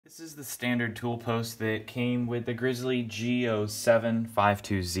This is the standard tool post that came with the Grizzly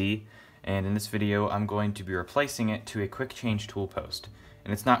G0752Z, and in this video I'm going to be replacing it to a quick change tool post.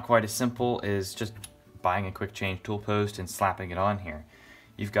 And it's not quite as simple as just buying a quick change tool post and slapping it on here.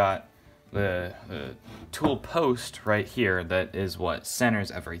 You've got the tool post right here that is what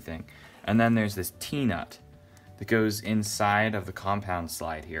centers everything. And then there's this T-nut that goes inside of the compound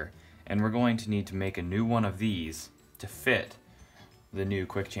slide here. And we're going to need to make a new one of these to fit the new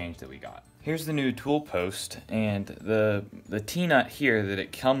quick change that we got. Here's the new tool post, and the T-nut here that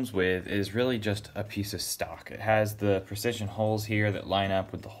it comes with is really just a piece of stock. It has the precision holes here that line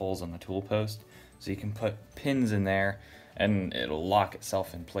up with the holes on the tool post, so you can put pins in there and it'll lock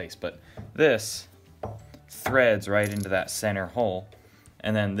itself in place. But this threads right into that center hole,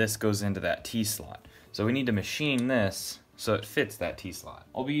 and then this goes into that T-slot. So we need to machine this so it fits that T-slot.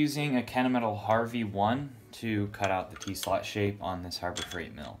 I'll be using a Kennametal Harvey 1 to cut out the T-slot shape on this Harbor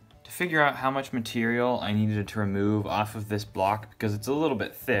Freight mill. To figure out how much material I needed to remove off of this block, because it's a little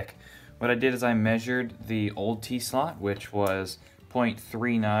bit thick, what I did is I measured the old T-slot, which was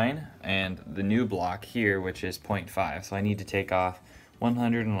 0.39, and the new block here, which is 0.5, so I need to take off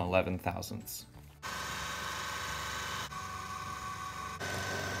 111 thousandths.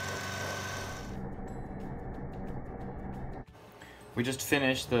 We just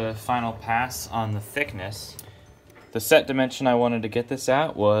finished the final pass on the thickness. The set dimension I wanted to get this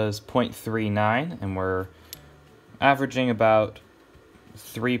at was 0.39, and we're averaging about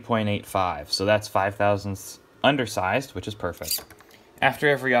 3.85, so that's 5 thousandths undersized, which is perfect. After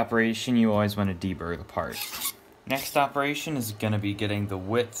every operation, you always want to deburr the part. Next operation is going to be getting the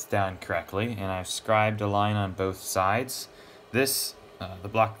width down correctly, and I've scribed a line on both sides. This the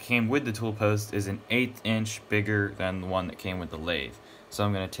block that came with the tool post is an 1/8 inch bigger than the one that came with the lathe. So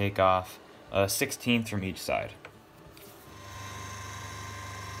I'm going to take off a 1/16 from each side.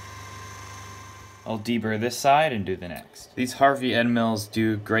 I'll deburr this side and do the next. These Harvey end mills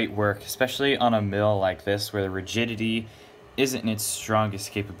do great work, especially on a mill like this where the rigidity isn't its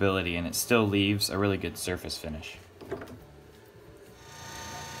strongest capability and it still leaves a really good surface finish.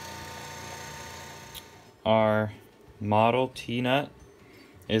 Our model T-nut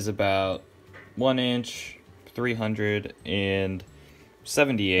is about 1 inch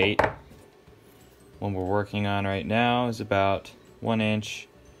 378. One we're working on right now is about 1 inch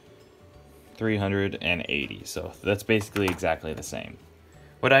 380, so that's basically exactly the same.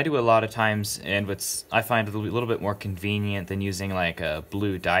 What I do a lot of times, and what's I find a little bit more convenient than using like a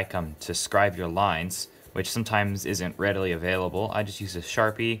blue Dicom to scribe your lines, which sometimes isn't readily available, I just use a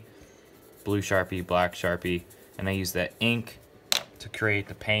Sharpie, blue Sharpie, black Sharpie, and I use that ink to create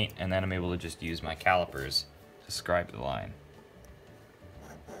the paint, and then I'm able to just use my calipers to scribe the line.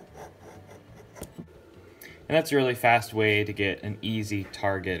 And that's a really fast way to get an easy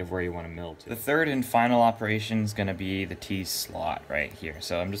target of where you want to mill to. The third and final operation is going to be the T-slot right here.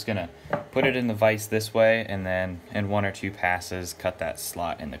 So I'm just going to put it in the vise this way, and then in 1 or 2 passes cut that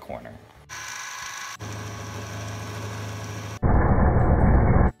slot in the corner.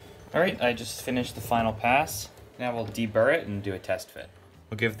 Alright, I just finished the final pass. Now we'll deburr it and do a test fit.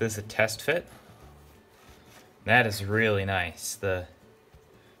 We'll give this a test fit. That is really nice. Yeah,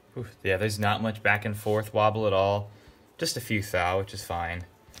 there's not much back and forth wobble at all. Just a few thou, which is fine.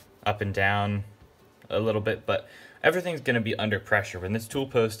 Up and down a little bit, but everything's going to be under pressure. When this tool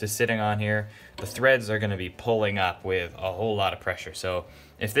post is sitting on here, the threads are going to be pulling up with a whole lot of pressure. So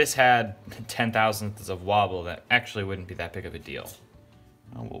if this had 10 thousandths of wobble, that actually wouldn't be that big of a deal.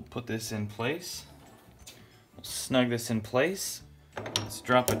 Now we'll put this in place. We'll snug this in place. Let's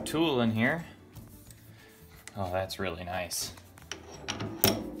drop a tool in here. Oh, that's really nice.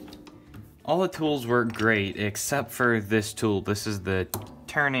 All the tools work great except for this tool. This is the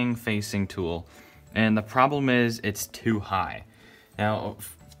turning facing tool, and the problem is it's too high. Now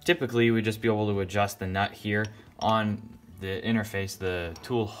typically we'd just be able to adjust the nut here on the interface, the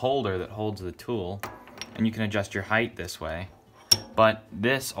tool holder that holds the tool, and you can adjust your height this way. But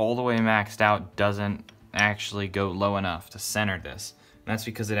this all the way maxed out doesn't actually go low enough to center this. And that's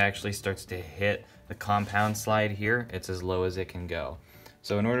because it actually starts to hit the compound slide here. It's as low as it can go.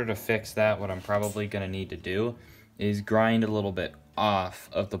 So in order to fix that, what I'm probably going to need to do is grind a little bit off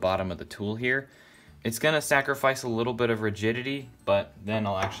of the bottom of the tool here. It's going to sacrifice a little bit of rigidity, but then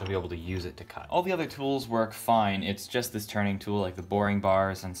I'll actually be able to use it to cut. All the other tools work fine. It's just this turning tool, like the boring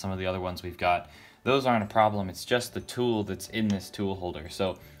bars and some of the other ones we've got. Those aren't a problem. It's just the tool that's in this tool holder.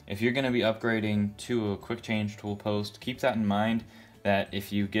 So if you're going to be upgrading to a quick change tool post, keep that in mind, that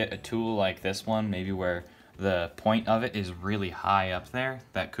if you get a tool like this one, maybe where the point of it is really high up there,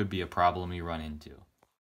 that could be a problem you run into.